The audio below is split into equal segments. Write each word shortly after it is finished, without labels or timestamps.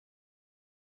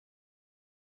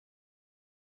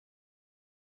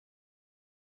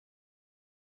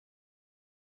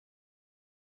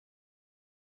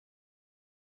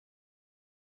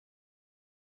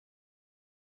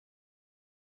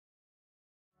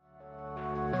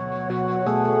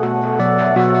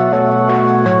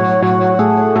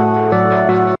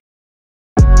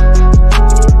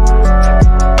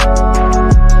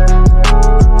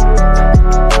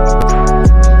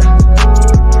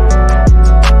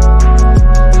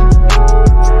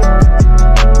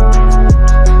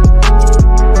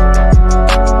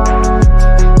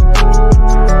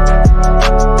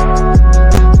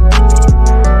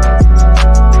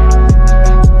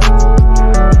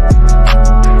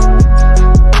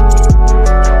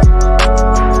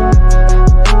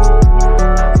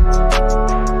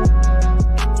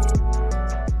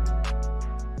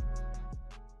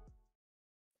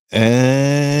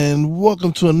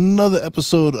to another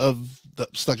episode of the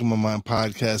Stuck in My Mind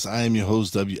podcast. I am your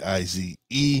host, WIZE.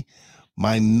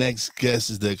 My next guest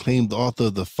is the acclaimed author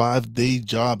of the 5-Day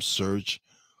Job Search.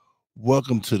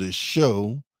 Welcome to the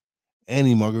show,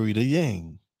 Annie Margarita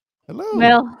Yang. Hello.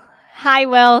 Will. Hi,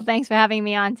 Will. Thanks for having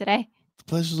me on today. The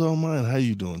pleasure's all mine. How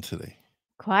you doing today?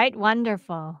 Quite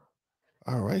wonderful.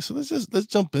 All right, so let's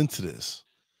jump into this.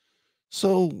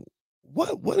 So,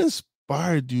 what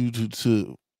inspired you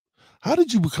to how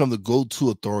did you become the go-to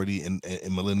authority in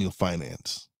Millennial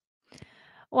finance?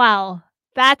 Wow,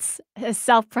 that's a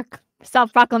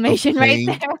self-proclamation right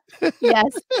Acclaimed. there.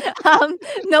 Yes.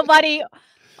 Nobody.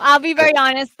 I'll be very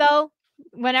honest though.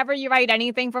 Whenever you write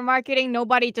anything for marketing,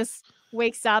 nobody just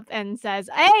wakes up and says,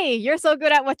 "Hey, you're so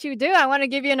good at what you do. I want to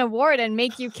give you an award and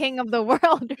make you king of the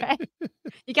world." Right?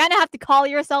 You kind of have to call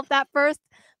yourself that first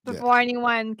before Yes.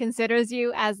 anyone considers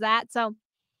you as that. So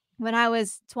when I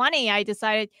was 20, I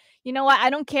decided, you know what? I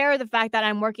don't care the fact that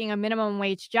I'm working a minimum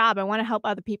wage job. I want to help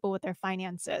other people with their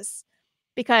finances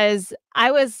because I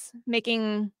was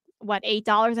making what,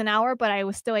 $8 an hour, but I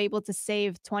was still able to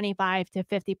save 25 to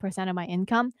 50% of my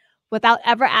income without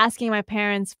ever asking my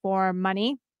parents for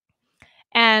money.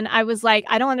 And I was like,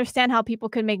 I don't understand how people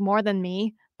could make more than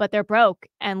me, but they're broke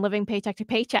and living paycheck to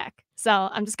paycheck. So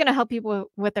I'm just going to help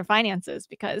people with their finances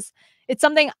because it's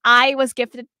something I was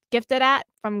gifted at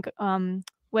from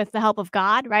with the help of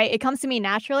God, right? It comes to me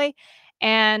naturally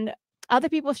and other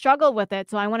people struggle with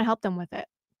it, so I want to help them with it.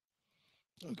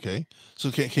 Okay.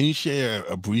 So can you share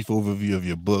a brief overview of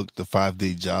your book, The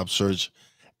 5-Day Job Search,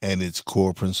 and its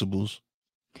core principles?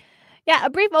 Yeah, a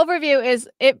brief overview is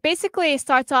it basically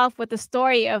starts off with the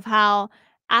story of how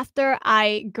after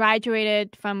I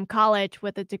graduated from college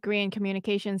with a degree in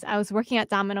communications, I was working at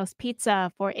Domino's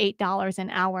Pizza for $8 an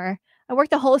hour. I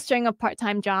worked a whole string of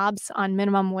part-time jobs on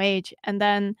minimum wage. And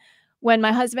then when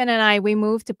my husband and we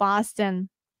moved to Boston,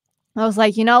 I was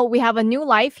like, we have a new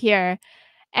life here.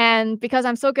 And because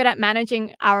I'm so good at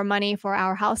managing our money for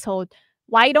our household,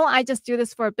 why don't I just do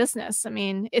this for a business? I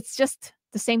mean, it's just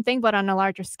the same thing, but on a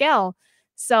larger scale.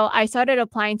 So I started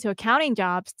applying to accounting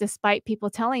jobs despite people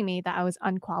telling me that I was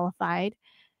unqualified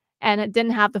and it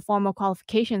didn't have the formal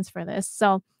qualifications for this.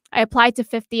 So I applied to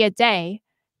 50 a day.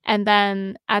 And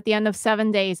then at the end of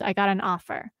 7 days, I got an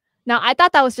offer. Now, I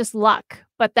thought that was just luck.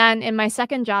 But then in my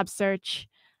second job search,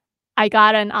 I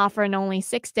got an offer in only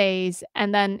 6 days,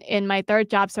 and then in my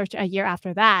third job search a year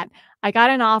after that, I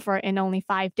got an offer in only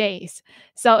 5 days.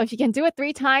 So if you can do it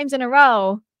 3 times in a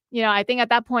row, I think at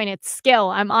that point it's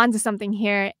skill. I'm onto something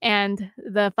here, and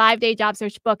the 5-day job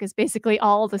search book is basically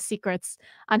all the secrets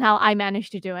on how I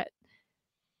managed to do it.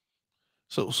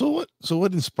 So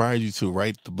what inspired you to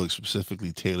write the book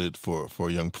specifically tailored for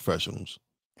young professionals?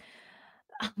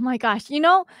 Oh my gosh,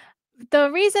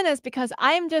 the reason is because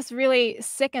I'm just really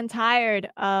sick and tired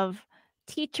of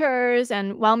teachers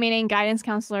and well-meaning guidance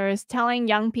counselors telling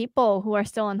young people who are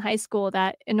still in high school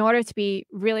that in order to be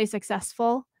really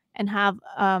successful and have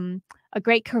a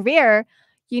great career,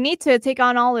 you need to take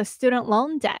on all this student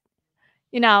loan debt.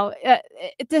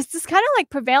 This kind of like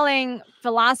prevailing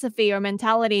philosophy or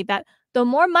mentality that the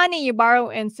more money you borrow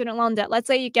in student loan debt, let's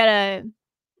say you get a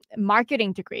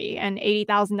marketing degree and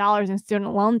 $80,000 in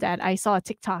student loan debt. I saw a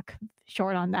TikTok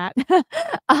short on that.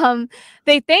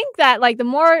 They think that like the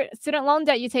more student loan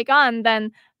debt you take on,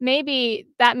 then maybe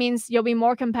that means you'll be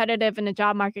more competitive in the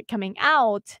job market coming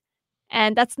out.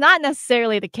 And that's not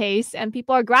necessarily the case. And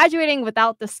people are graduating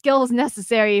without the skills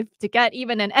necessary to get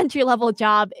even an entry-level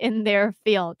job in their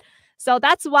field. So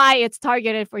that's why it's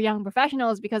targeted for young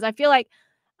professionals, because I feel like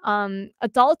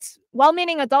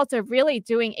well-meaning adults are really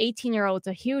doing 18-year-olds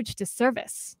a huge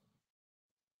disservice.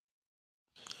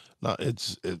 Now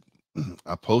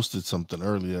I posted something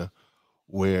earlier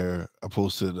where I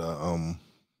posted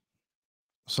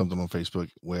something on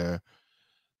Facebook where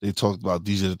they talked about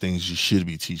these are the things you should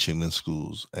be teaching in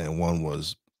schools, and one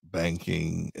was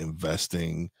banking,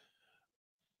 investing,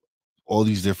 all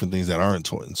these different things that aren't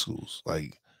taught in schools,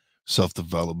 like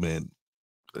self-development,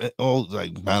 all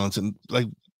like balancing. Like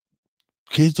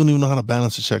kids don't even know how to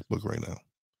balance a checkbook right now.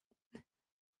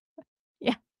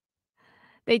 Yeah,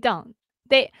 they don't.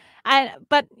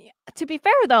 But to be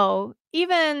fair though,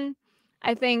 even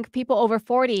I think people over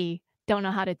 40 don't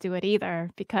know how to do it either,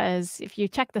 because if you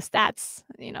check the stats,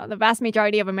 the vast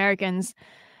majority of Americans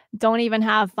don't even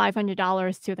have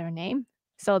 $500 to their name.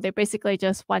 So they're basically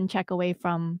just one check away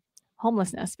from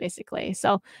homelessness, basically.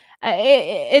 So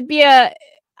it'd be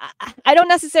I don't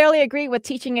necessarily agree with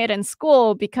teaching it in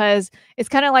school because it's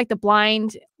kind of like the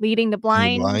blind leading the You're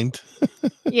blind. blind.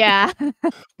 Yeah.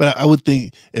 But I would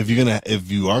think if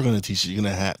you are gonna teach it, you're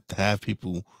gonna have to have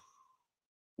people.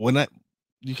 When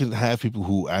you can have people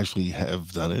who actually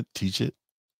have done it teach it.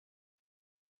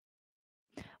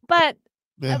 But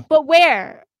Yeah. but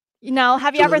where? You know,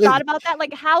 have you So ever thought about that?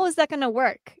 Like, how is that gonna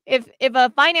work? If a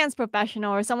finance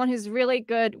professional or someone who's really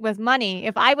good with money,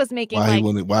 if I was making, like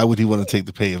why would he want to take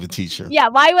the pay of a teacher? yeah,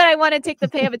 why would I wanna take the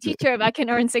pay of a teacher if I can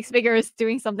earn 6 figures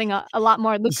doing something a lot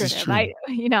more This is lucrative? true. I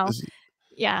you know, This is-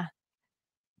 yeah.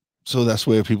 so that's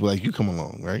where people like you come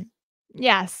along, right?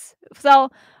 Yes. So,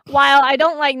 while I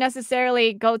don't, like,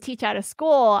 necessarily go teach at a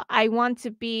school, I want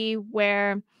to be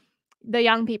where the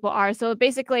young people are. So,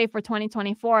 basically for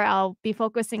 2024, I'll be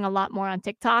focusing a lot more on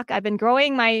TikTok. I've been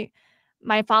growing my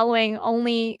following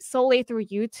only solely through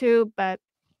YouTube, but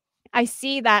I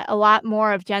see that a lot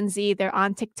more of Gen Z, they're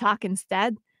on TikTok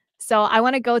instead. So I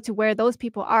wanna go to where those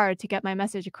people are to get my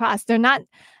message across. They're not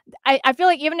I feel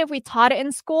like even if we taught it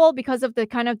in school because of the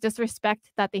kind of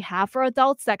disrespect that they have for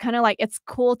adults, that kinda like it's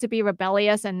cool to be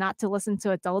rebellious and not to listen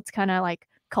to adults kinda like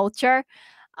culture.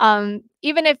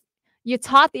 Even if you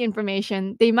taught the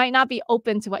information, they might not be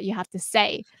open to what you have to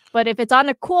say. But if it's on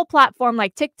a cool platform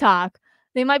like TikTok,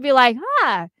 they might be like,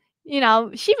 "Ah,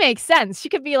 she makes sense. She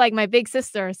could be like my big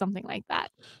sister or something like that."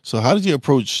 So how did your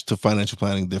approach to financial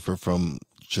planning differ from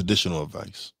traditional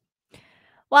advice?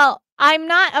 Well, I'm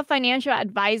not a financial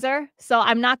advisor, so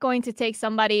I'm not going to take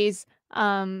somebody's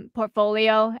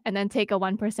portfolio and then take a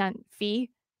 1% fee.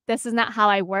 This is not how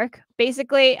I work.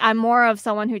 Basically, I'm more of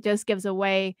someone who just gives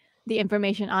away the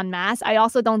information en masse. I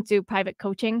also don't do private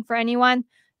coaching for anyone.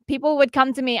 People would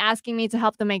come to me asking me to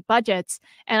help them make budgets,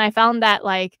 and I found that,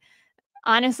 like,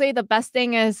 honestly, the best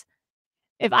thing is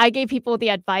if I gave people the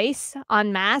advice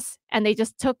en masse and they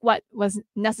just took what was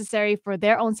necessary for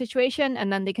their own situation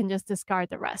and then they can just discard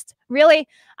the rest. Really,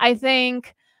 I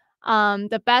think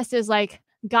the best is like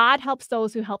God helps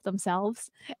those who help themselves.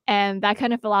 And that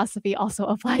kind of philosophy also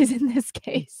applies in this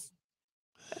case.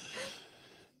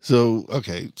 So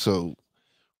okay, so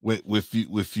with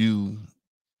you,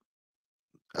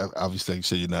 obviously, like you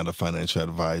said, you're not a financial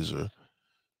advisor.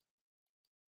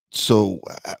 So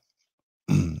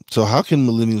so how can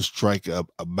millennials strike a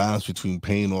balance between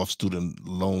paying off student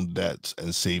loan debts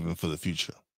and saving for the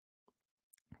future?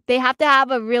 They have to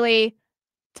have a really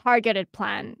targeted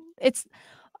plan.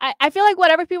 I feel like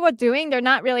whatever people are doing, they're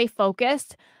not really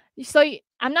focused. So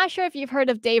I'm not sure if you've heard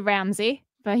of Dave Ramsey,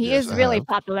 but he Yes, is I really have.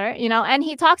 popular, and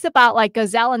he talks about like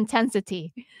gazelle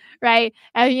intensity, right?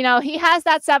 And he has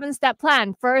that 7-step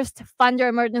plan. First, fund your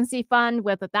emergency fund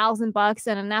with $1,000,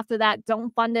 and then after that,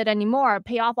 don't fund it anymore.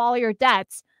 Pay off all your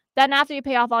debts. Then after you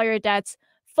pay off all your debts,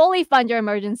 fully fund your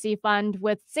emergency fund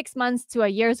with 6 months to a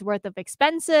year's worth of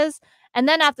expenses. And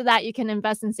then after that, you can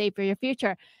invest and save for your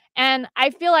future. And I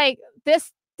feel like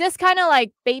this kind of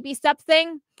like baby step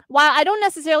thing, while I don't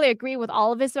necessarily agree with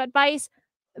all of his advice,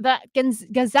 the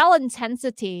gazelle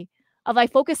intensity of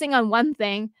like focusing on one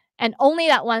thing and only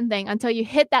that one thing until you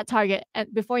hit that target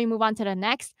and before you move on to the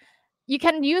next, you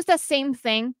can use the same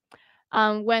thing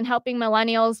when helping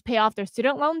millennials pay off their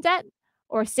student loan debt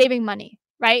or saving money.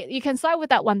 Right? You can start with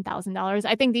that $1,000.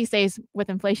 I think these days with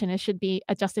inflation, it should be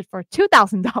adjusted for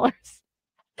 $2,000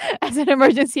 as an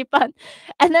emergency fund.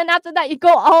 And then after that, you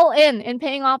go all in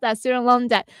paying off that student loan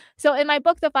debt. So in my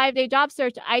book, The 5-Day Job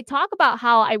Search, I talk about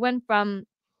how I went from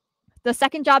the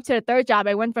second job to the third job.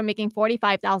 I went from making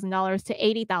 $45,000 to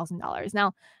 $80,000.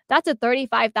 Now, that's a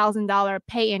 $35,000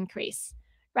 pay increase,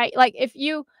 right? Like if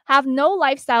you have no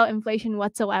lifestyle inflation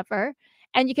whatsoever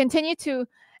and you continue to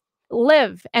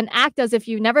live and act as if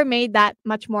you never made that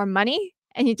much more money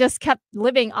and you just kept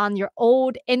living on your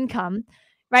old income,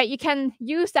 right? You can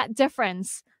use that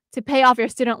difference to pay off your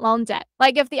student loan debt.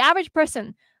 Like if the average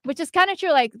person, which is kind of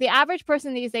true, like the average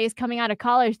person these days coming out of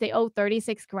college, they owe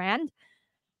 36 grand.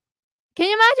 Can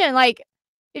you imagine like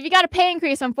if you got a pay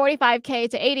increase from 45K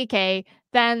to 80K,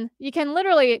 then you can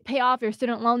literally pay off your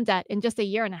student loan debt in just a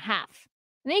year and a half.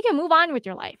 And then you can move on with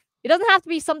your life. It doesn't have to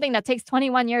be something that takes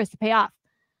 21 years to pay off.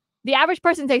 The average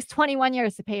person takes 21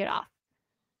 years to pay it off.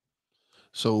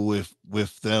 So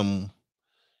with them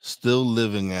still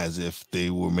living as if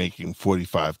they were making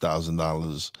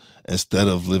 $45,000 instead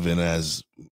of living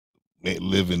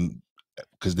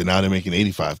because they're making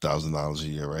 $85,000 a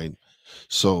year, right?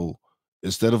 So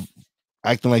instead of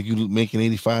acting like you making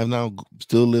 85 now,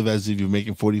 still live as if you're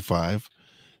making 45.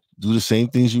 Do the same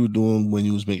things you were doing when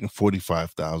you was making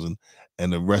 45,000,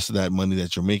 and the rest of that money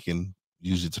that you're making,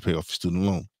 use it to pay off your student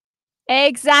loan.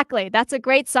 Exactly. That's a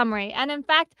great summary. And in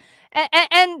fact,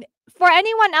 and for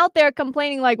anyone out there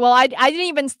complaining, like, well, I didn't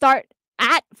even start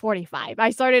at 45.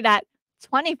 I started at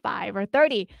 25 or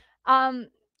 30. Um,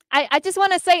 I just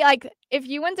want to say, like, if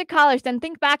you went to college, then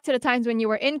think back to the times when you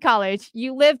were in college.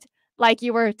 You lived like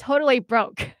you were totally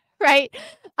broke. right?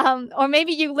 Or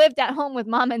maybe you lived at home with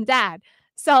mom and dad.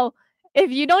 So if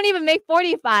you don't even make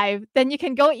 45, then you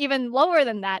can go even lower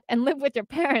than that and live with your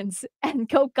parents and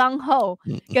go gung ho,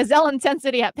 gazelle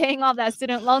intensity at paying off that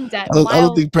student loan debt I don't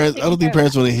while think parents. I taking don't care think of that.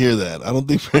 parents want to hear that. I don't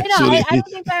think I know. parents want to I hear.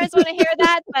 don't think parents want to hear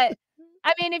that, but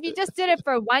I mean, if you just did it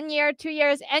for 1 year, 2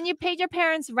 years, and you paid your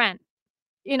parents rent,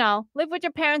 live with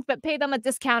your parents, but pay them a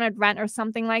discounted rent or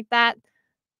something like that.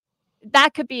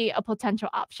 That could be a potential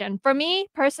option. For me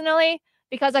personally,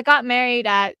 because I got married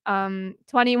at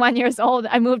 21 years old,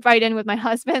 I moved right in with my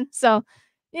husband. So,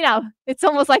 it's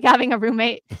almost like having a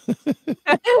roommate.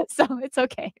 So it's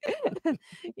okay.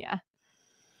 Yeah.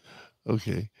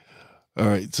 Okay. All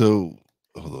right. So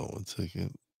hold on one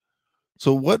second.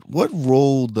 So what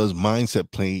role does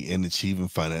mindset play in achieving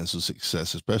financial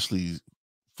success, especially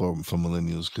for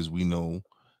millennials? Because we know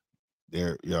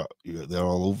they're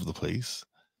all over the place.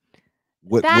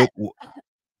 What That what, what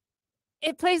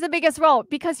it plays the biggest role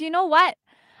because you know what?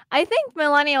 I think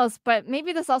millennials, but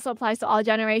maybe this also applies to all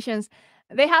generations,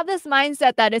 they have this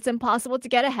mindset that it's impossible to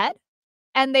get ahead.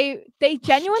 And they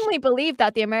genuinely believe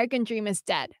that the American dream is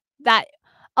dead. That,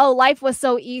 oh, life was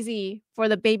so easy for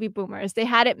the baby boomers. They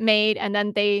had it made and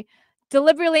then they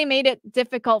deliberately made it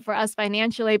difficult for us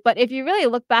financially. But if you really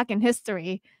look back in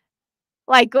history,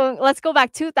 let's go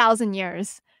back 2,000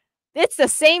 years. It's the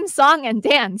same song and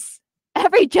dance.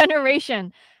 Every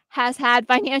generation has had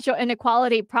financial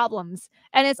inequality problems,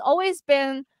 and it's always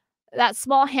been that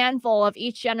small handful of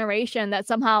each generation that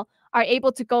somehow are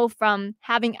able to go from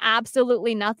having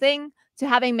absolutely nothing to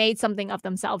having made something of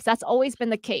themselves. That's always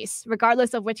been the case,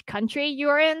 regardless of which country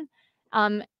you're in,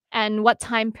 um, and what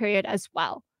time period as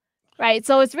well, right?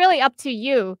 So it's really up to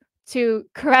you to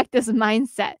correct this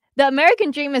mindset. The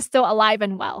American dream is still alive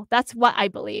and well. That's what I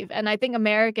believe, and I think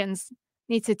Americans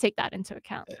need to take that into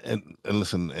account. and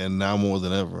listen, and now more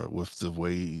than ever with the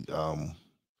way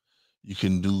you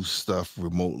can do stuff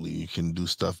remotely, you can do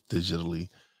stuff digitally.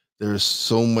 There's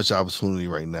so much opportunity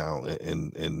right now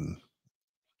in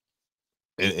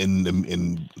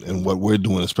what we're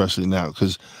doing, especially now,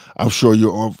 because I'm sure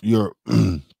you're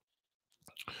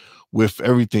with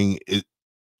everything.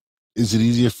 Is it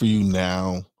easier for you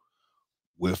now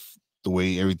with the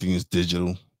way everything is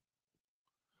digital,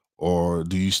 or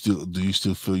do you still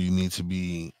feel you need to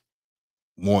be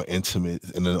more intimate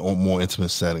in a more intimate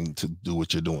setting to do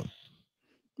what you're doing?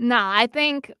 No, I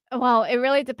think well, it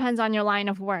really depends on your line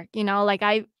of work,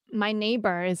 like my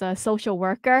neighbor is a social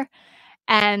worker.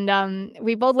 And,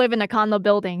 we both live in a condo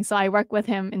building, so I work with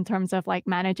him in terms of, like,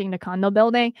 managing the condo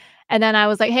building, and then I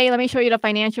was like, "Hey, let me show you the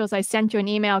financials. I sent you an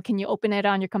email. Can you open it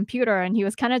on your computer?" And he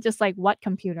was kinda just like, "What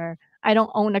computer? I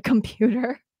don't own a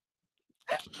computer.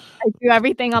 I do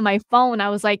everything on my phone." I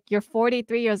was like, "You're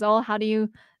 43 years old. How do you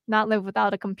not live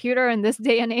without a computer in this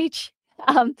day and age?"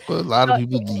 Um, Well, a lot so of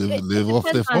people live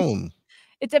off their phone.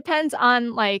 it depends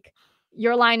on, like,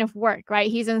 your line of work, right?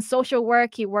 He's in social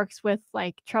work, he works with,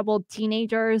 like, troubled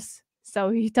teenagers, so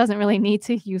he doesn't really need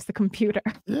to use the computer.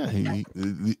 Yeah,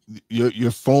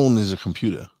 your phone is a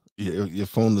computer. Your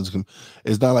phone is.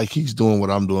 It's not like he's doing what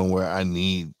I'm doing, where I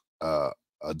need uh,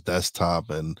 a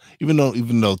desktop, and even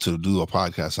though to do a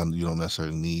podcast, you don't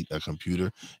necessarily need a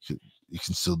computer. You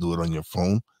can still do it on your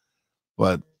phone,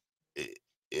 but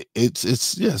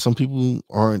it's yeah. Some people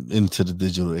aren't into the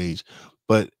digital age,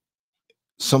 but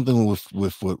something with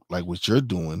what you're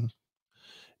doing,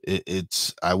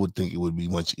 it's I would think it would be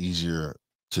much easier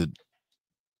to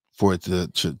for it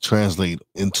to translate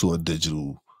into a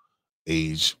digital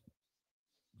age,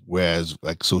 whereas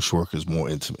like social work is more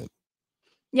intimate.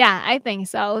 Yeah, I think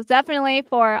so. Definitely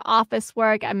for office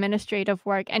work, administrative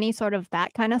work, any sort of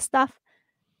that kinda stuff,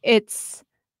 it's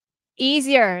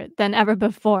easier than ever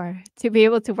before to be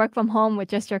able to work from home with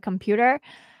just your computer,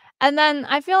 and then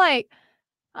I feel like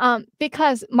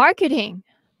because marketing,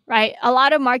 right? A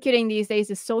lot of marketing these days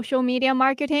is social media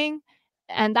marketing,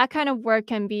 and that kind of work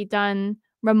can be done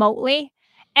remotely.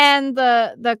 And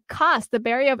the cost, the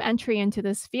barrier of entry into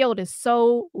this field is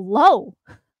so low,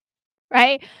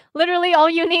 right? Literally all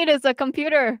you need is a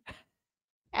computer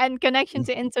and connection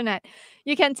to internet.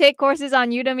 You can take courses on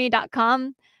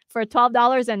udemy.com for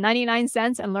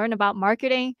 $12.99 and learn about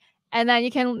marketing. And then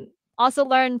you can also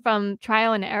learn from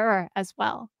trial and error as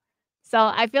well. So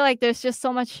I feel like there's just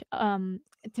so much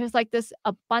there's like this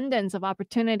abundance of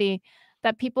opportunity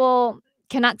that people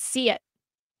cannot see it.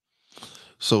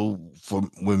 So for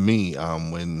with me,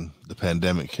 when the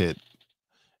pandemic hit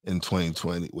in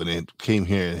 2020, when it came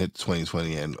here and hit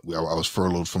 2020, and I was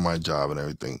furloughed from my job and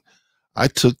everything, I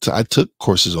took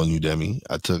courses on Udemy.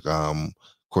 I took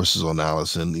courses on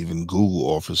Allison, even Google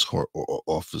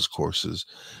Office courses,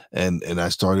 and I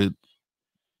started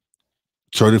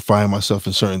certifying myself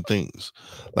in certain things.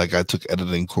 Like I took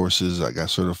editing courses, I got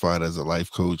certified as a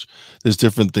life coach. There's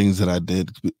different things that I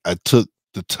did. I took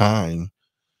the time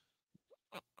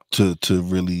to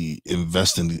really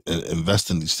invest in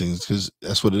these things because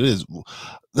that's what it is.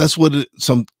 That's what it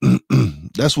some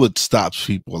that's what stops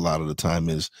people a lot of the time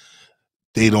is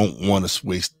they don't want to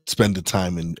waste spend the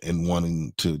time in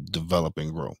wanting to develop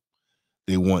and grow.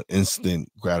 They want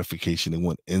instant gratification. They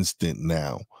want instant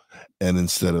now. And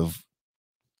instead of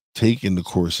taking the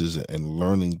courses and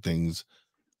learning things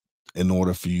in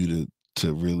order for you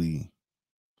to really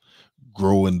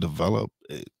grow and develop,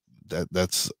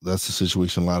 that's the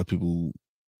situation a lot of people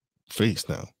face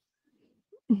now.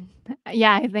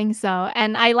 Yeah, I think so.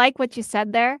 And I like what you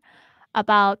said there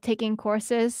about taking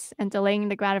courses and delaying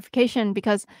the gratification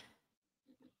because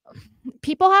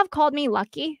people have called me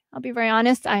lucky. I'll be very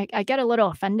honest. I get a little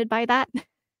offended by that,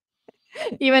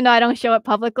 even though I don't show it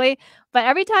publicly. But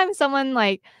every time someone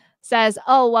like says,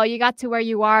 "Oh, well, you got to where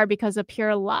you are because of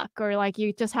pure luck," or like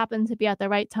you just happened to be at the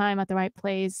right time at the right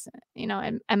place,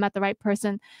 and met the right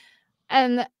person.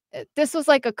 And this was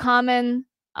like a common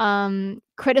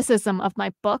criticism of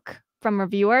my book from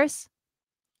reviewers,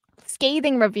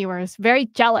 scathing reviewers, very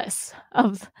jealous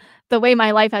of the way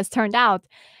my life has turned out.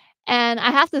 And I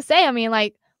have to say, I mean,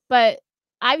 like, but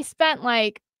I've spent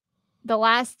like the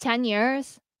last 10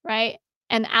 years, right?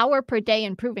 An hour per day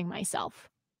improving myself.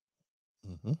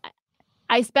 Mhm.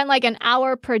 I spent like an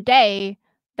hour per day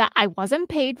that I wasn't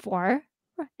paid for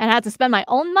and had to spend my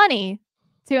own money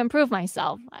to improve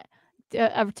myself.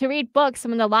 To read books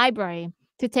from the library,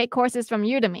 to take courses from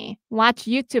Udemy, watch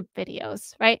YouTube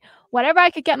videos, right? Whatever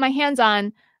I could get my hands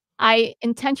on, I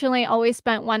intentionally always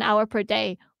spent 1 hour per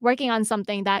day working on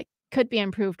something that could be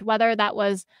improved, whether that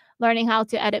was learning how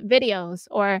to edit videos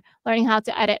or learning how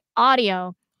to edit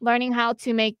audio, learning how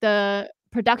to make the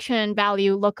production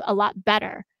value look a lot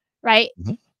better, right?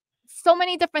 Mhm. So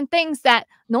many different things that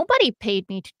nobody paid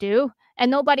me to do and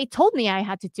nobody told me I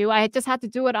had to do. I just had to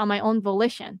do it on my own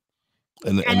volition.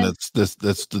 And And that's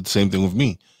the same thing with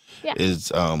me. yeah, Is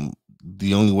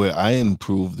the only way I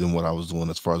improved in what I was doing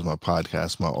as far as my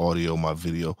podcast, my audio, my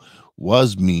video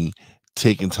was me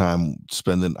taking time,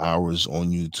 spending hours on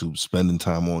YouTube, spending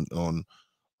time on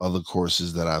other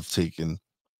courses that I've taken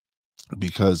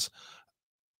because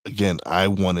again, I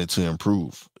wanted to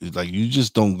improve. It's like you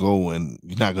just don't go and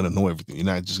you're not gonna know everything. You're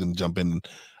not just gonna jump in.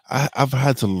 I've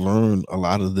had to learn a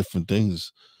lot of different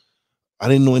things. I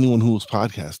didn't know anyone who was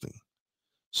podcasting.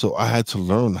 So I had to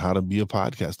learn how to be a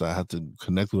podcaster. I had to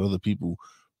connect with other people,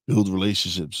 build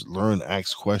relationships, learn,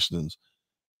 ask questions,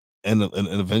 and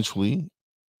eventually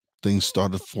things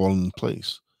started falling in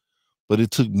place. But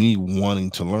it took me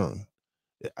wanting to learn.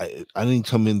 I didn't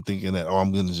come in thinking that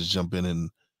I'm going to just jump in and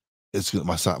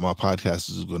my podcast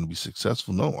is going to be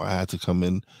successful. No, I had to come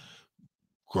in,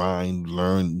 grind,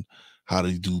 learn how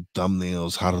to do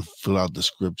thumbnails, how to fill out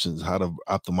descriptions, how to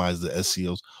optimize the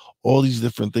SEOs, all these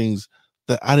different things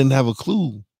that I didn't have a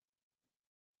clue.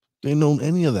 Didn't know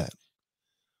any of that.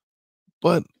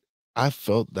 But I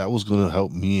felt that was gonna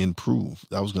help me improve.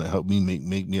 That was gonna help me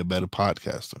make me a better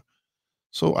podcaster.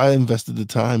 So I invested the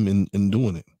time in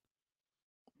doing it.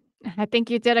 I think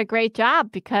you did a great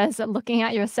job because looking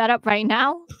at your setup right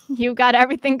now, you got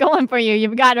everything going for you.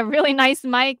 You've got a really nice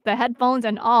mic, the headphones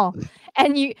and all.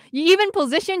 And you even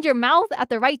positioned your mouth at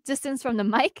the right distance from the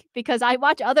mic because I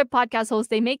watch other podcast hosts,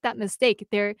 they make that mistake.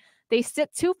 They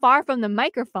sit too far from the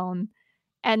microphone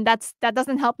and that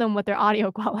doesn't help them with their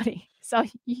audio quality. So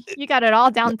you got it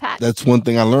all down pat. That's one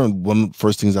thing I learned. One of the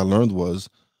first things I learned was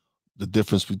the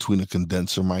difference between a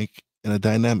condenser mic and a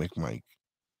dynamic mic.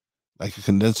 Like a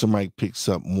condenser mic picks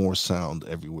up more sound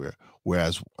everywhere,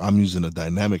 whereas I'm using a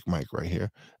dynamic mic right here,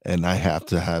 and I have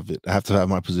to have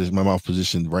my mouth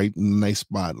positioned right in a nice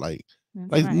spot, That's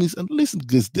right. at least a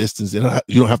good distance. You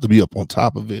don't have to be up on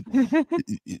top of it.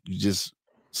 You just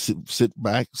sit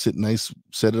back, sit nice,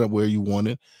 set it up where you want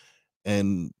it,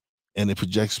 and it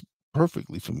projects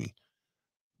perfectly for me.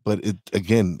 But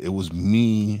it was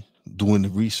me doing the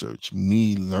research,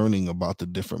 me learning about the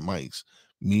different mics,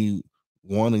 me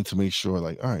wanting to make sure,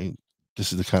 like, all right,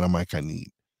 this is the kind of mic I need.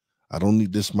 I don't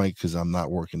need this mic because I'm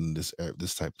not working in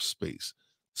this type of space.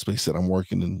 Space that I'm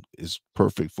working in is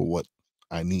perfect for what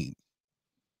I need.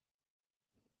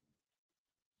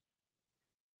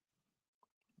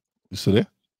 You still there?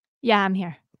 Yeah, I'm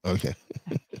here. Okay.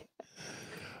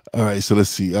 All right. So let's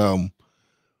see.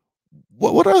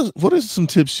 What are some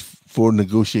tips for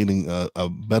negotiating a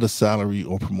better salary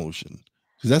or promotion?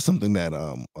 Because that's something that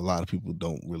a lot of people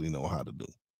don't really know how to do.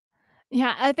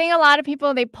 Yeah, I think a lot of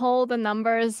people they pull the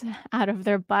numbers out of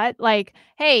their butt like,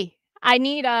 "Hey, I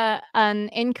need an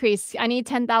increase. I need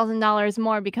 $10,000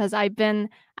 more because I've been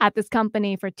at this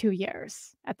company for 2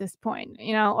 years at this point,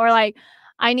 or like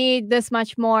I need this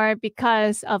much more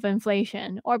because of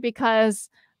inflation or because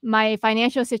my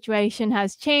financial situation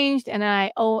has changed and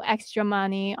I owe extra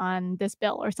money on this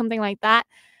bill or something like that.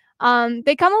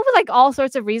 They come up with like all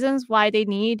sorts of reasons why they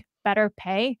need better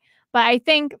pay. But I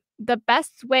think the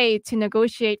best way to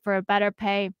negotiate for a better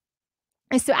pay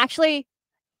is to actually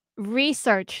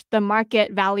research the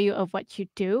market value of what you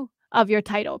do, of your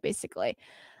title, basically.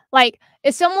 Like,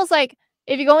 it's almost like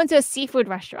if you go into a seafood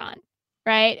restaurant,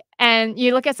 right? And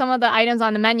you look at some of the items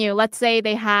on the menu, let's say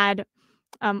they had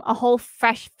a whole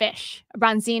fresh fish, a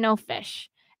branzino fish,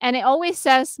 and it always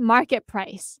says market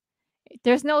price.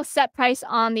 There's no set price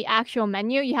on the actual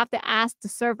menu. You have to ask the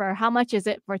server, how much is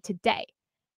it for today?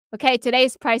 Okay,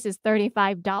 today's price is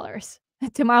 $35.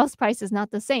 Tomorrow's price is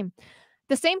not the same.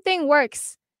 The same thing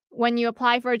works when you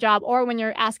apply for a job or when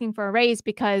you're asking for a raise,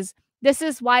 because this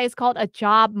is why it's called a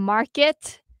job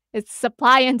market. It's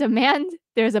supply and demand.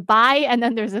 There's a buy and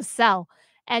then there's a sell.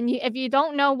 And if you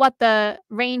don't know what the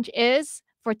range is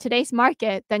for today's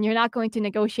market, then you're not going to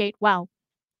negotiate well.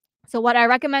 So, what I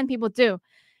recommend people do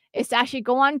is to actually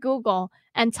go on Google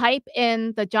and type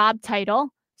in the job title.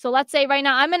 So let's say right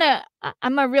now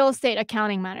I'm a real estate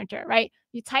accounting manager, right?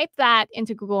 You type that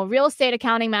into Google, real estate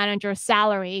accounting manager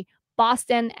salary,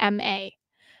 Boston, MA.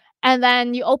 And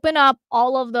then you open up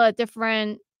all of the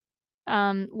different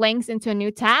links into a new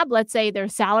tab. Let's say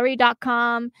there's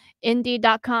salary.com,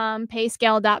 indeed.com,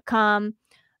 payscale.com,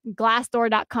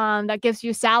 glassdoor.com that gives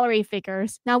you salary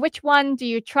figures. Now, which one do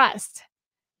you trust?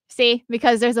 See,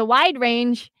 because there's a wide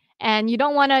range and you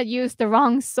don't want to use the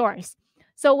wrong source.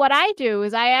 So what I do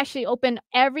is I actually open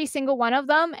every single one of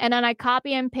them and then I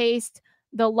copy and paste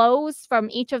the lows from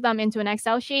each of them into an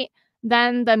Excel sheet,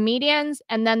 then the medians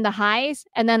and then the highs,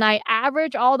 and then I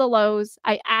average all the lows,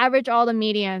 I average all the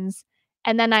medians,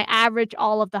 and then I average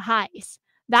all of the highs.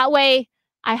 That way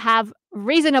I have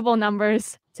reasonable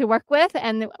numbers to work with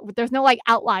and there's no like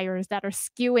outliers that are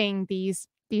skewing these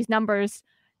numbers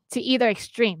to either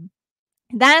extreme.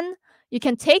 Then you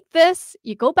can take this,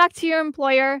 you go back to your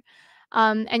employer,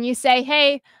 and you say,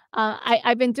 "Hey,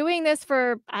 I've been doing this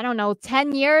for I don't know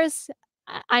 10 years.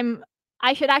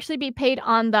 I should actually be paid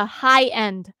on the high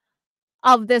end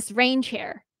of this range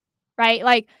here, right?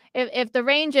 Like if the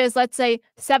range is let's say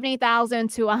 70,000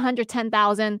 to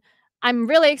 110,000, I'm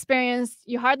really experienced.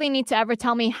 You hardly need to ever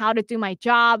tell me how to do my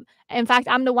job. In fact,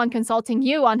 I'm the one consulting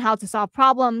you on how to solve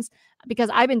problems because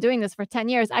I've been doing this for 10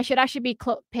 years. I should actually be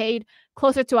paid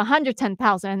closer to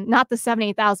 110,000, not the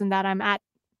 70,000 that I'm at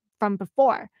from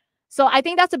before. So I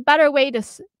think that's a better way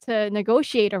to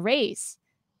negotiate a raise,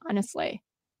 honestly.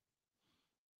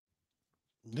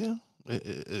 Yeah,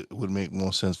 it would make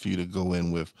more sense for you to go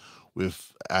in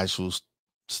with actual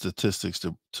statistics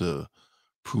to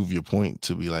prove your point.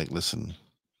 To be like, listen,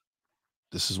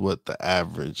 this is what the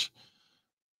average,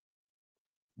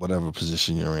 whatever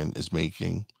position you're in, is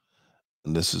making,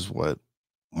 and this is what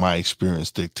my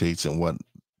experience dictates, and what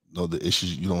no the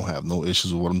issues you don't have no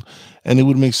issues with them, and it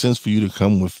would make sense for you to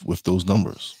come with those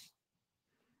numbers.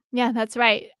 Yeah, that's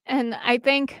right. And I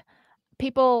think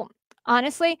people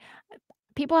honestly,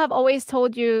 people have always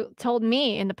told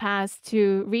me in the past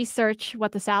to research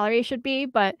what the salary should be,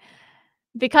 but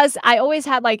because I always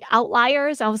had like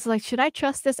outliers, I was like, should I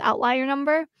trust this outlier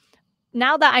number?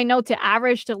 Now that I know to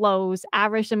average the lows,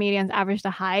 average the medians, average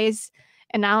the highs,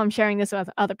 and now I'm sharing this with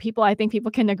other people, I think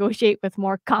people can negotiate with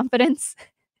more confidence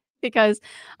because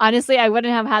honestly, I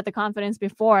wouldn't have had the confidence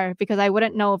before because I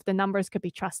wouldn't know if the numbers could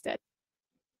be trusted.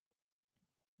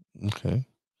 Okay.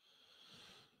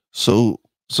 So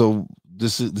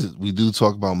we do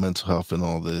talk about mental health and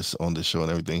all this on the show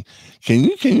and everything. Can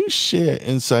you share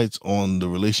insights on the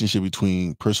relationship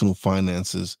between personal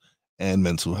finances and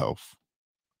mental health?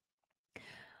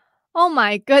 Oh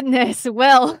my goodness.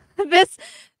 Well, this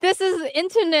is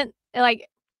internet like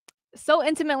so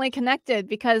intimately connected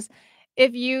because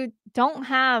if you don't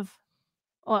have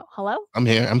oh, hello? I'm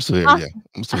here. I'm still here. Ah, Yeah,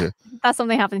 I'm still here. that's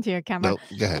something happened to your camera. Nope.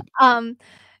 Go ahead. Um,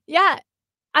 yeah,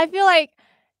 I feel like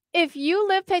if you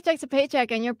live paycheck to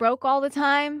paycheck and you're broke all the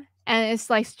time and it's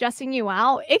like stressing you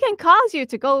out, it can cause you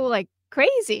to go like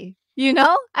crazy, you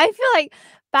know? I feel like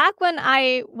back when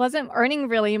I wasn't earning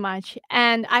really much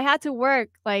and I had to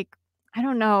work like, I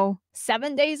don't know,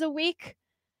 7 days a week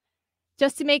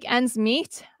just to make ends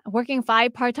meet, working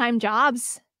 5 part-time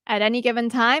jobs at any given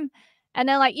time. And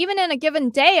then like even in a given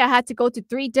day, I had to go to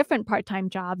 3 different part-time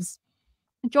jobs.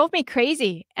 It drove me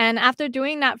crazy. And after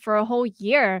doing that for a whole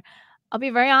year, I'll be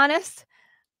very honest,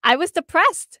 I was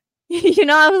depressed.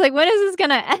 I was like, "When is this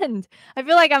gonna end?" I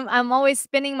feel like I'm always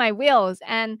spinning my wheels,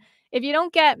 and if you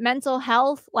don't get mental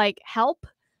health, like, help,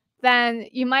 then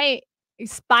you might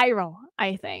spiral,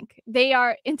 I think. They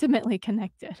are intimately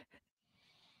connected.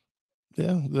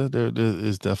 Yeah, there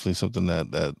is definitely something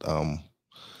that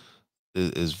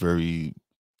is very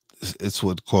it's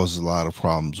what causes a lot of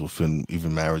problems within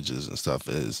even marriages and stuff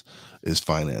is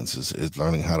finances. It's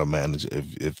learning how to manage it.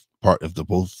 If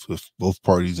both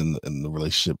parties in the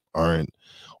relationship aren't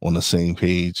on the same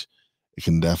page, it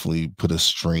can definitely put a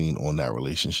strain on that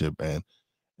relationship and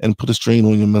put a strain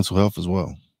on your mental health as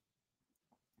well.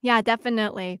 Yeah,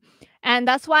 definitely. And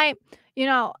that's why,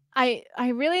 I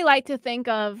really like to think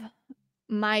of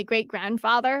my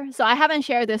great-grandfather. So I haven't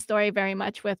shared this story very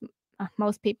much with,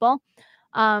 most people.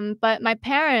 But my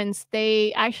parents,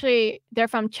 they're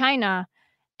from China,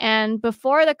 and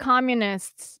before the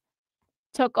communists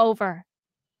took over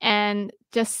and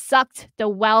just sucked the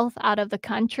wealth out of the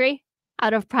country,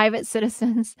 out of private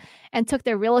citizens, and took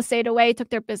their real estate away, took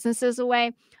their businesses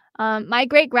away. My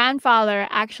great grandfather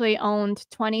actually owned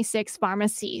 26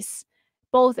 pharmacies,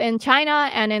 both in China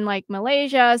and in like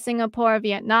Malaysia, Singapore,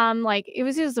 Vietnam. Like he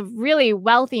was a really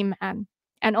wealthy man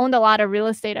and owned a lot of real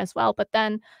estate as well. But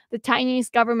then the Chinese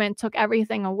government took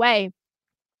everything away.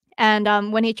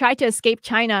 And when he tried to escape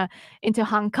China into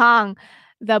Hong Kong,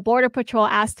 the border patrol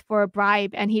asked for a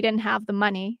bribe and he didn't have the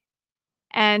money.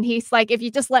 And he's like, if you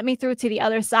just let me through to the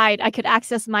other side, I could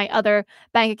access my other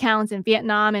bank accounts in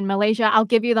Vietnam and Malaysia. I'll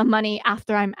give you the money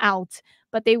after I'm out.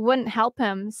 But they wouldn't help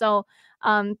him. So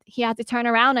he had to turn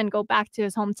around and go back to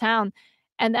his hometown.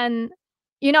 And then,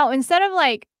 instead of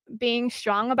like being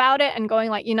strong about it and going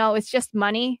like, it's just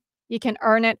money, you can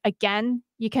earn it again,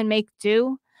 you can make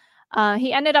do.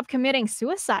 He ended up committing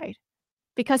suicide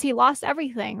because he lost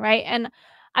everything, right? And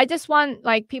I just want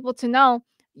like people to know,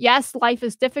 yes, life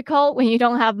is difficult when you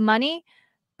don't have money,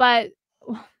 but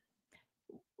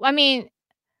I mean,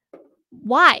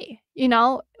 why?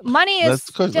 Money That's the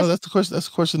is question. No, just that's the question. That's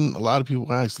the question a lot of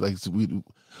people ask. Like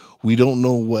we don't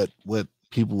know what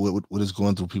people what is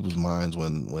going through people's minds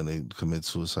when they commit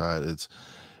suicide. It's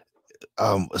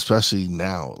especially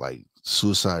now, like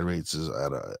suicide rates is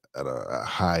at a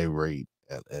high rate,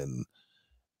 and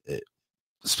it,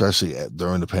 especially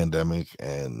during the pandemic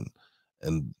and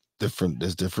different.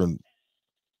 There's different.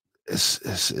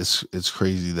 It's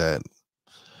crazy that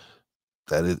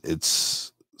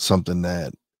it's something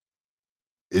that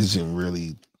isn't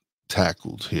really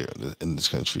tackled here in this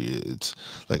country. It's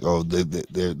like, oh, they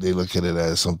look at it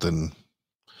as something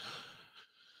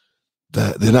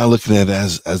that they're not looking at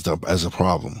it as a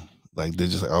problem. Like they're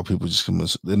just like, oh, people just come.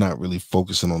 They're not really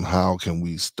focusing on how can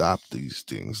we stop these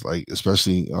things. Like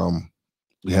especially,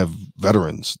 we have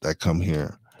veterans that come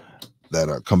here that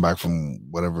are come back from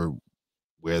wherever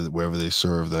they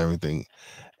served and everything,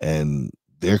 and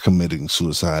they're committing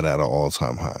suicide at an all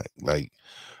time high. Like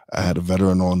I had a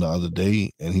veteran on the other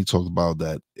day, and he talked about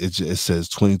that. It says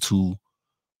 22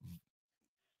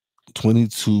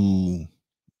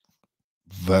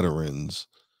 veterans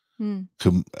hmm.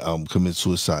 commit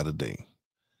suicide a day,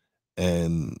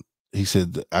 and he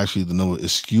said that actually the number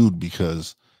is skewed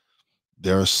because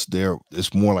there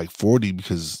it's more like 40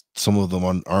 because some of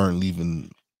them aren't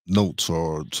leaving notes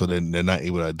or so they're not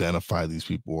able to identify these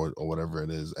people or whatever it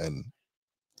is, and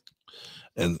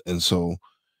so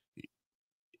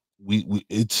we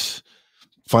it's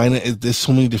fine. There's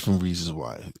so many different reasons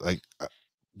why. Like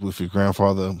with your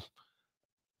grandfather,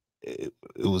 it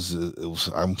was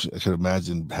I could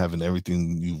imagine having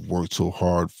everything you've worked so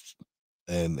hard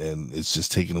and it's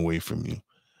just taken away from you.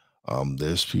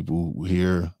 There's people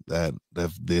here that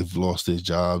they've lost their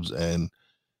jobs and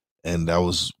that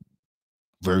was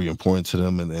very important to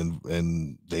them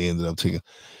and they ended up taking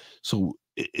so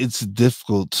it's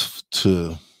difficult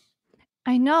to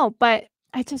I know, but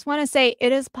I just want to say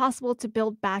it is possible to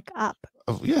build back up.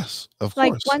 yes, of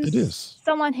Like course it once is.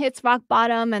 someone hits rock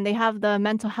bottom and they have the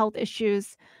mental health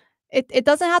issues, it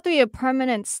doesn't have to be a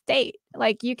permanent state.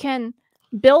 Like you can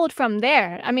build from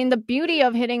there. I mean, the beauty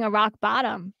of hitting a rock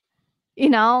bottom, you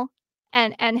know,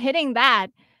 and hitting that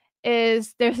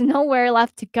is there's nowhere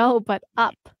left to go but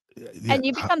up. Yeah, And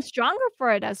you become stronger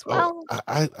for it as oh, well.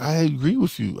 I agree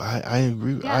with you. I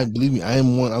agree. I Yeah. believe me.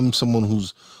 I'm someone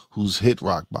who's hit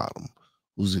rock bottom,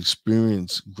 who's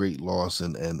experienced great loss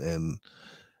and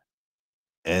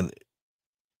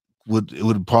would it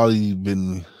would probably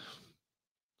been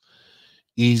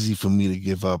easy for me to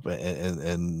give up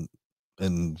and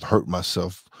hurt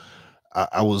myself.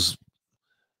 I was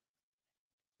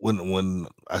when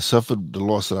I suffered the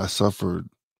loss that I suffered,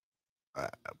 I,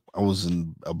 I was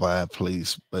in a bad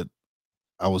place, but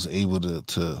I was able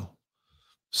to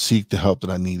seek the help that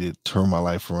I needed, turn my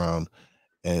life around,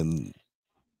 and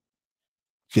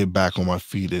get back on my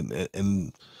feet.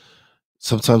 And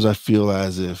sometimes I feel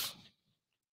as if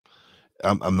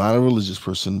I'm not a religious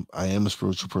person. I am a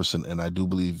spiritual person, and I do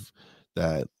believe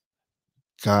that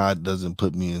God doesn't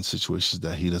put me in situations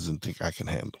that He doesn't think I can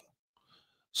handle.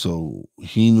 So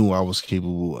He knew I was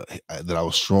capable, that I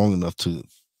was strong enough to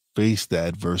face the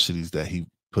adversities that He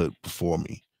put before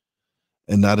me.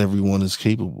 And not everyone is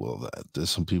capable of that. There's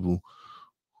some people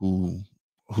who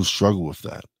struggle with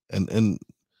that, and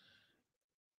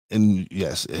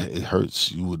yes, it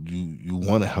hurts. You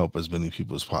want to help as many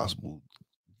people as possible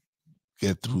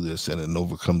get through this and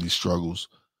overcome these struggles.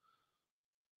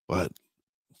 But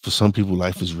for some people,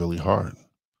 life is really hard.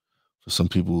 For some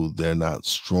people, they're not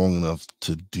strong enough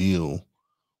to deal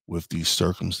with these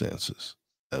circumstances,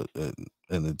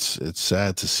 and it's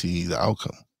sad to see the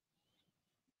outcome.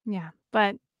 Yeah,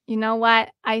 but you know what?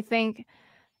 I think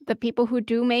the people who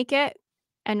do make it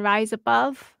and rise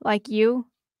above, like you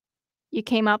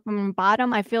came up from the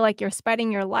bottom, I feel like you're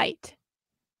spreading your light.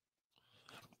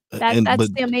 And That's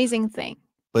the amazing thing.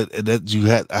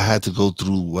 that I had to go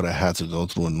through what I had to go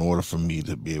through in order for me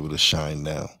to be able to shine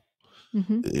now.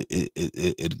 Mhm.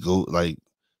 It go like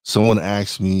someone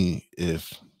asked me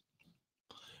if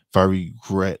I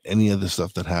regret any of the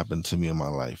stuff that happened to me in my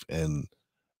life, and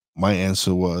my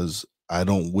answer was I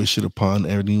don't wish it upon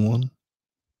anyone,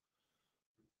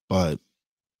 but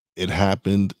it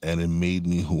happened and it made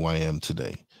me who I am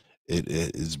today. It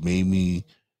has made me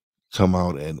come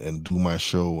out and do my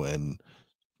show and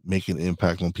make an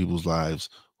impact on people's lives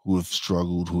who have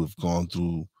struggled, who have gone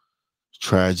through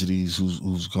tragedies,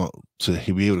 who's gone to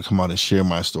be able to come out and share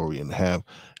my story and have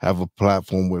a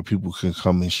platform where people can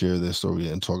come and share their story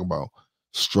and talk about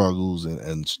struggles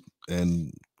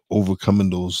and overcoming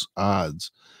those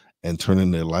odds and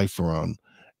turning their life around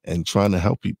and trying to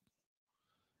help people.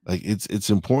 Like it's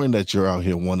important that you're out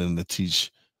here wanting to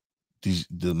teach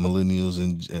the millennials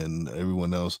and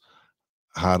everyone else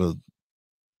how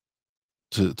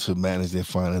to manage their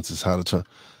finances, how to turn.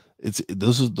 It's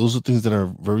those are things that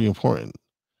are very important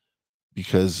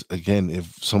because again,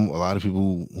 if a lot of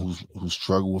people who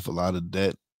struggle with a lot of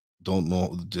debt don't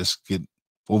know, just get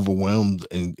overwhelmed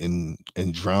and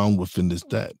drown within this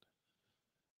debt,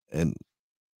 and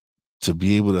to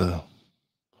be able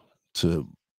to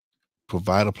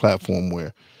provide a platform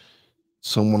where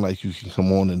someone like you can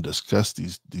come on and discuss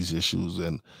these issues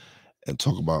and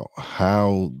talk about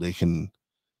how they can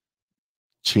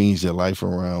change their life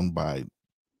around by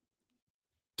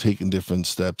taking different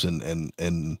steps and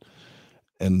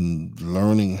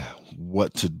learning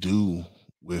what to do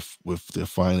with their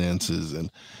finances. And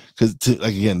because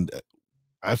like again,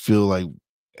 I feel like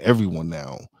everyone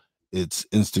now, it's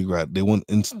they want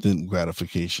instant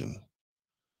gratification.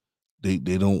 They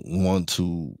don't want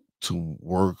to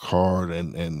work hard,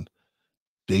 and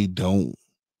they don't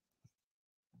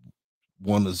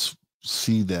want to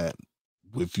see that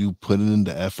with you putting in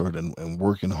the effort and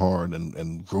working hard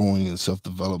and growing in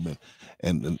self-development.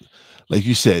 And like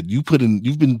you said, you've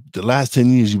been the last 10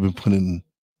 years you've been putting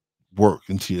work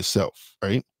into yourself,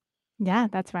 right? Yeah,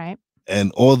 that's right.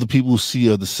 And all the people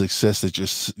see are the success that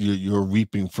you're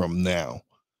reaping from now,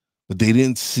 but they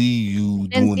didn't see you They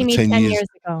didn't doing see the me 10 10 years. years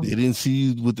ago. They didn't see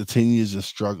you with the 10 years of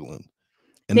struggling,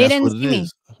 and They that's didn't what it see me.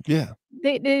 is. Yeah.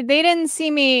 They didn't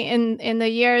see me in the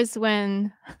years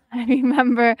when I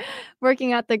remember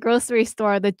working at the grocery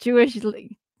store,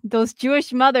 those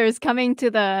Jewish mothers coming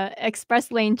to the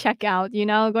express lane checkout,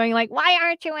 going like, "Why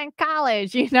aren't you in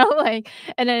college?" Like,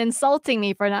 and then insulting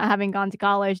me for not having gone to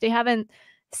college. They haven't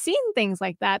seen things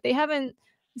like that. They haven't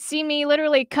seen me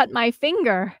literally cut my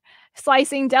finger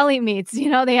slicing deli meats,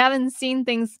 they haven't seen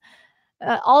things,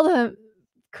 all the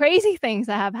crazy things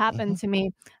that have happened Mhm. to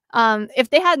me. If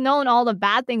they had known all the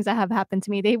bad things that have happened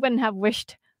to me, they wouldn't have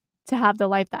wished to have the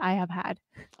life that I have had.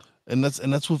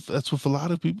 That's with a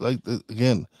lot of people. Like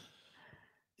again,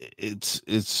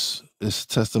 it's a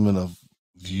testament of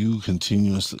you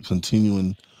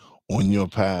continuing on your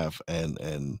path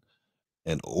and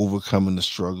overcoming the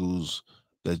struggles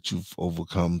that you've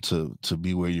overcome to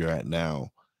be where you're at now.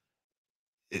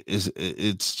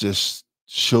 It's just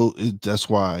show it. That's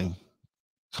why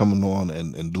coming on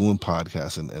and doing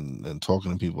podcasts and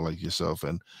talking to people like yourself,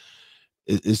 and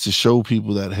it's to show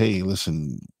people that, hey,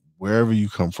 listen, wherever you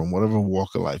come from, whatever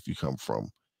walk of life you come from,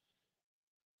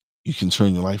 you can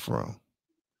turn your life around.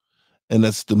 And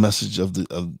that's the message of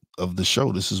the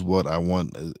show. This is what I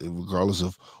want, regardless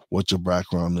of what your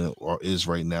background or is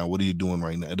right now. What are you doing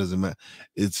right now? It doesn't matter.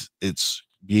 It's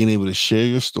being able to share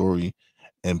your story,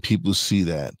 and people see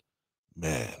that,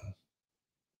 man,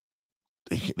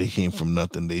 they came from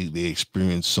nothing. They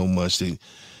experienced so much. They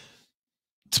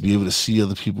to be able to see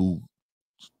other people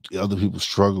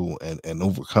struggle and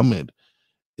overcome it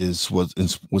is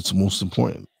what's most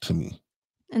important to me.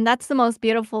 And that's the most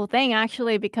beautiful thing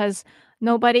actually because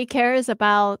nobody cares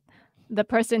about the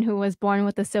person who was born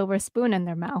with a silver spoon in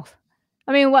their mouth.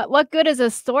 I mean, what good is a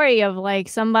story of, like,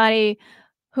 somebody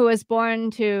who was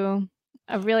born to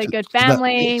a really good Because not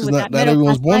yeah, family 'cause with that not middle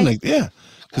class everyone's born life, like yeah,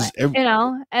 because every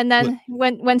and what then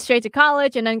went straight to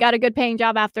college and then got a good paying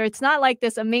job after. It's not like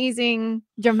this amazing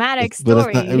dramatic but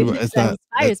that's not story everyone. It's that not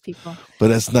that, inspires people. but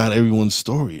that's not everyone's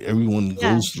story. Everyone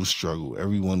Yeah, goes through struggle.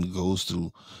 Everyone goes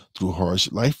through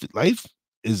hardship. Life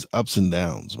is ups and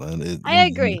downs, man. I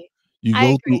agree. You I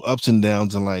go through agree. ups and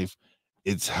downs in life.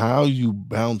 It's how you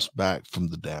bounce back from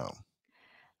the down.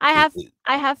 I It, have it,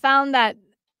 I have found that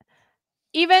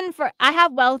even for I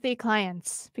have wealthy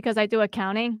clients because I do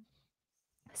accounting.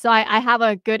 So I have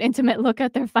a good intimate look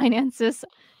at their finances.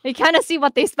 You kinda see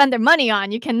what they spend their money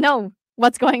on. You can know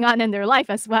what's going on in their life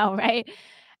as well, right?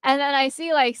 And then I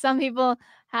see, like, some people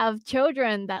have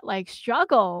children that, like,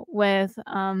 struggle with,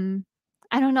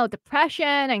 I don't know,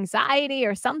 depression, anxiety,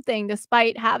 or something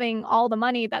despite having all the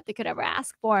money that they could ever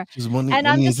ask for. 'Cause And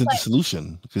I'm money just isn't the like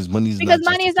solution, because money is because not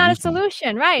just money a is not a solution.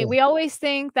 solution, right? Yeah. We always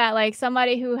think that, like,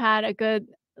 somebody who had a good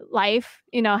life,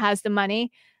 has the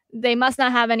money, they must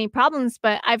not have any problems,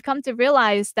 but I've come to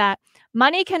realize that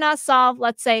money cannot solve,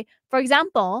 let's say, for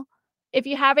example, if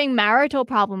you're having marital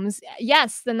problems,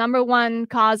 yes, the number one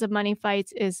cause of money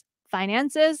fights is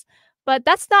finances, but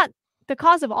that's not the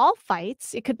cause of all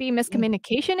fights. It could be Yeah.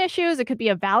 miscommunication issues, it could be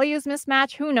a values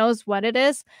mismatch, who knows what it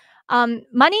is.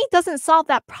 Money doesn't solve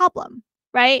that problem,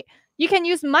 right? You can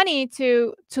use money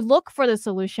to look for the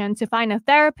solution, to find a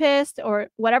therapist or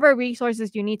whatever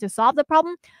resources you need to solve the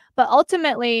problem, but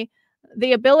ultimately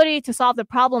the ability to solve the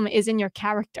problem is in your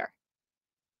character.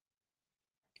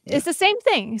 Yeah. It's the same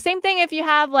thing. Same thing if you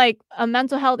have, like, a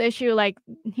mental health issue, like,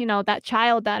 that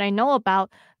child that I know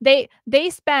about, they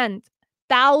spend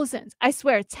thousands, I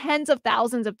swear, tens of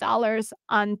thousands of dollars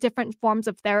on different forms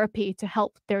of therapy to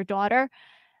help their daughter.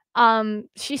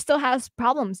 She still has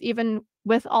problems even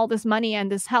with all this money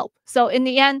and this help. So in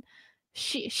the end,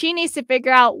 she needs to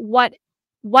figure out what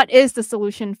is the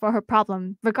solution for her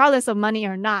problem, regardless of money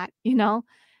or not, you know?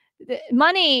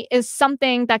 Money is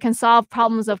something that can solve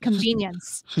problems of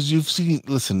convenience. Because you've seen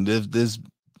listen, there's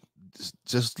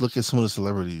just look at some of the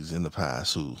celebrities in the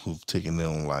past who've taken their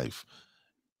own life,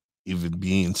 even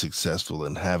being successful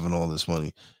and having all this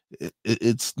money.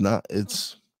 It's not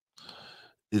it's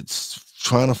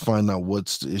trying to find out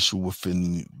what's the issue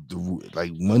within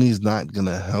like money is not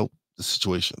gonna help the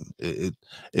situation. It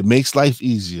makes life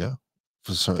easier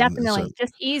for Definitely, certain.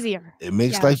 just easier. It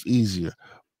makes Yeah. life easier,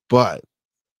 but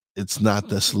it's not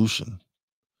the solution.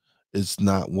 It's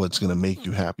not what's gonna make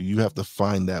you happy. You have to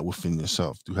find that within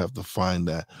yourself. You have to find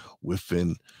that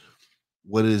within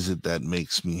what is it that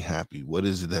makes me happy? What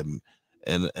is it that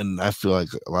and I feel like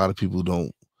a lot of people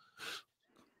don't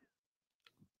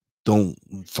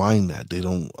find that. They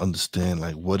don't understand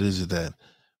like what is it that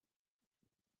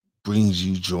brings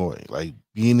you joy? Like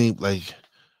being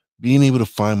able to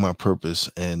find my purpose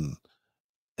and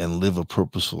live a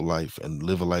purposeful life and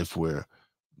live a life where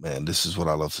man, this is what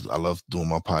I love to do. I love doing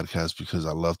my podcast because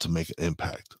I love to make an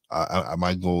impact.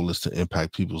 My goal is to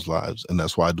impact people's lives, and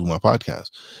that's why I do my podcast.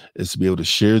 Is to be able to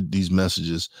share these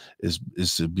messages. Is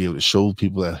to be able to show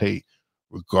people that hey,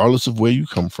 regardless of where you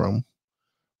come from,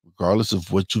 regardless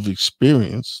of what you've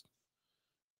experienced,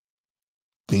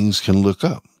 things can look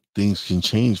up. Things can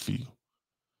change for you.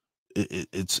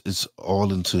 It's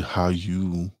all into how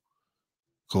you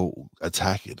go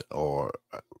attack it or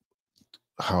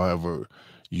however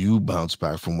you bounce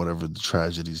back from whatever the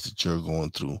tragedies that you're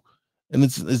going through. And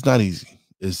it's not easy.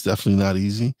 It's definitely not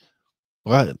easy,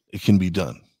 but it can be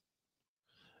done.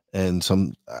 And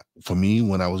for me,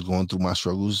 when I was going through my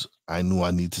struggles, I knew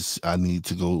I need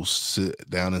to go sit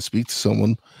down and speak to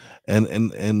someone, and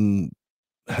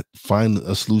find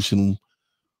a solution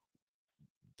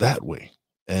that way.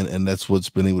 And that's what's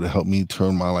been able to help me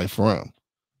turn my life around.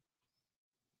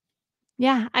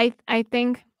 Yeah, I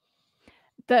think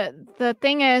the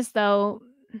thing is, though,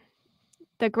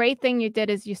 the great thing you did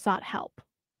is you sought help,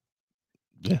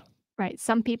 Yeah. right?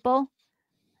 Some people,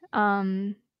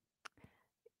 um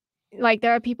like,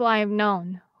 there are people I have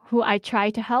known who I try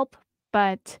to help,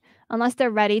 but unless they're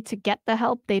ready to get the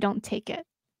help, they don't take it,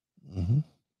 Hmm.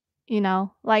 you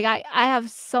know? Like, I have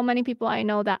so many people I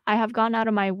know that I have gone out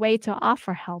of my way to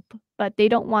offer help, but they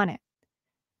don't want it.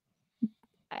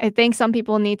 I think some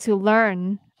people need to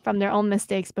learn from their own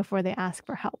mistakes before they ask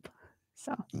for help.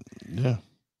 So, Yeah.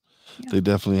 Yeah, They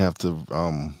definitely have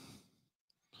to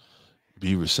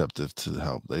be receptive to the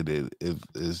help. They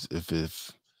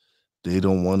if they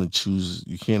don't want to choose,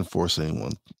 you can't force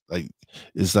anyone. Like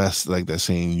it's that's like that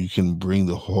saying, you can bring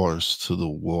the horse to the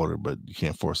water, but you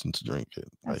can't force them to drink it.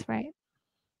 that's Like right.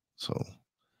 so.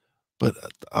 But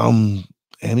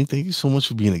Annie, thank you so much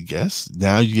for being a guest.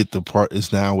 Now you get the part.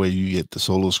 It's now where you get the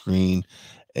solo screen,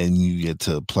 and you get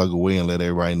to plug away and let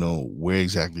everybody know where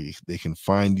exactly they can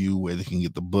find you, where they can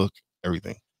get the book,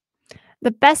 everything.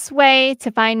 The best way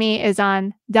to find me is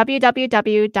on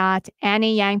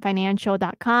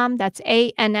www.annieyangfinancial.com. That's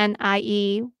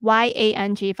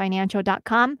ANNIEYANG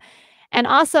financial.com. And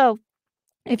also,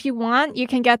 if you want, you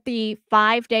can get the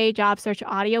 5-day job search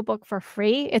audiobook for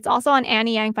free. It's also on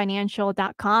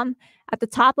annieyangfinancial.com. At the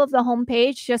top of the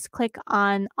homepage, just click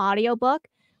on audiobook,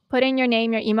 put in your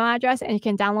name, your email address, and you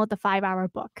can download the 5-hour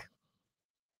book.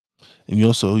 And you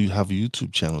have a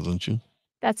YouTube channel, don't you?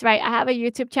 That's right. I have a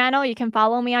YouTube channel. You can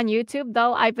follow me on YouTube,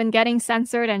 though I've been getting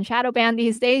censored and shadow banned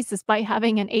these days despite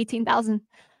having an 18,000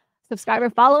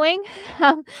 subscriber following.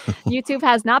 YouTube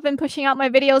has not been pushing out my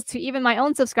videos to even my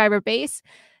own subscriber base.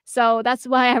 So that's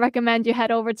why I recommend you head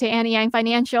over to Annie Yang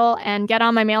Financial and get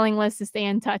on my mailing list to stay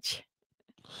in touch.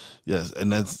 Yes,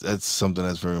 and that's something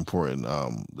that's very important.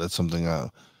 That's something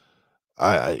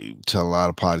I tell a lot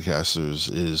of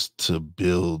podcasters is to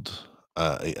build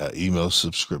a email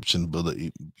subscription,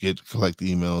 get collect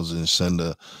emails and send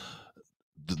a.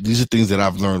 These are things that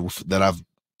I've learned that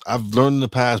I've learned in the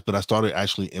past, but I started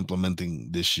actually implementing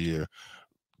this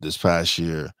past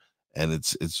year, and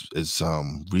it's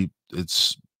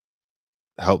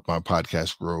helped my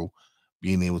podcast grow.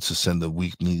 Being able to send a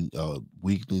weekly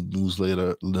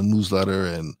newsletter,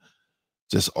 and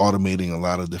just automating a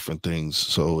lot of different things.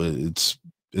 So it's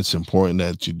important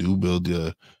that you do build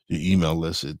your email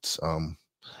list. It's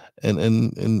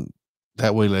and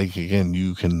that way, like again,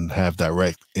 you can have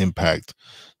direct impact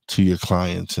to your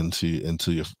clients and to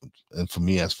your and for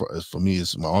me, as far as for me,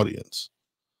 as my audience.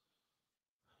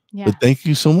 Yeah. But thank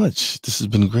you so much. This has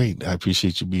been great. I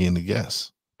appreciate you being the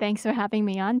guest. Thanks for having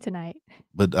me on tonight.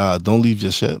 But don't leave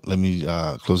just yet. Let me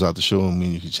close out the show, and me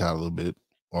and you can chat a little bit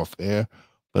off air.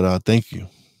 But thank you.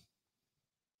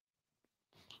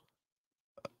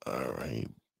 All right.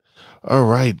 All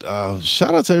right.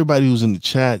 Shout out to everybody who's in the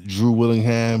chat. Drew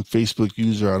Willingham, Facebook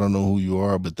user. I don't know who you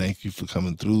are, but thank you for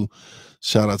coming through.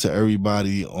 Shout out to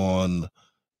everybody on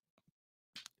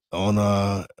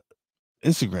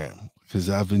Instagram, because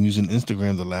I've been using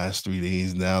Instagram the last 3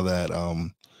 days now that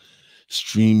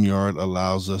StreamYard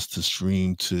allows us to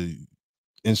stream to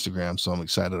Instagram. So I'm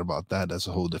excited about that. That's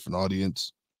a whole different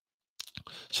audience.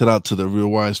 Shout out to the Real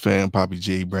Wise fan, Poppy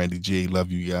J, Brandy J. Love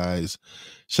you guys.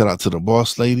 Shout out to the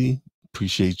boss lady.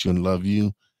 Appreciate you and love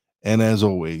you. And as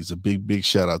always, a big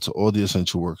shout out to all the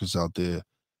essential workers out there.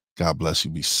 God bless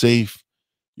you. Be safe.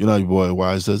 You know your boy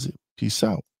Wise does it. Peace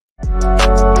out.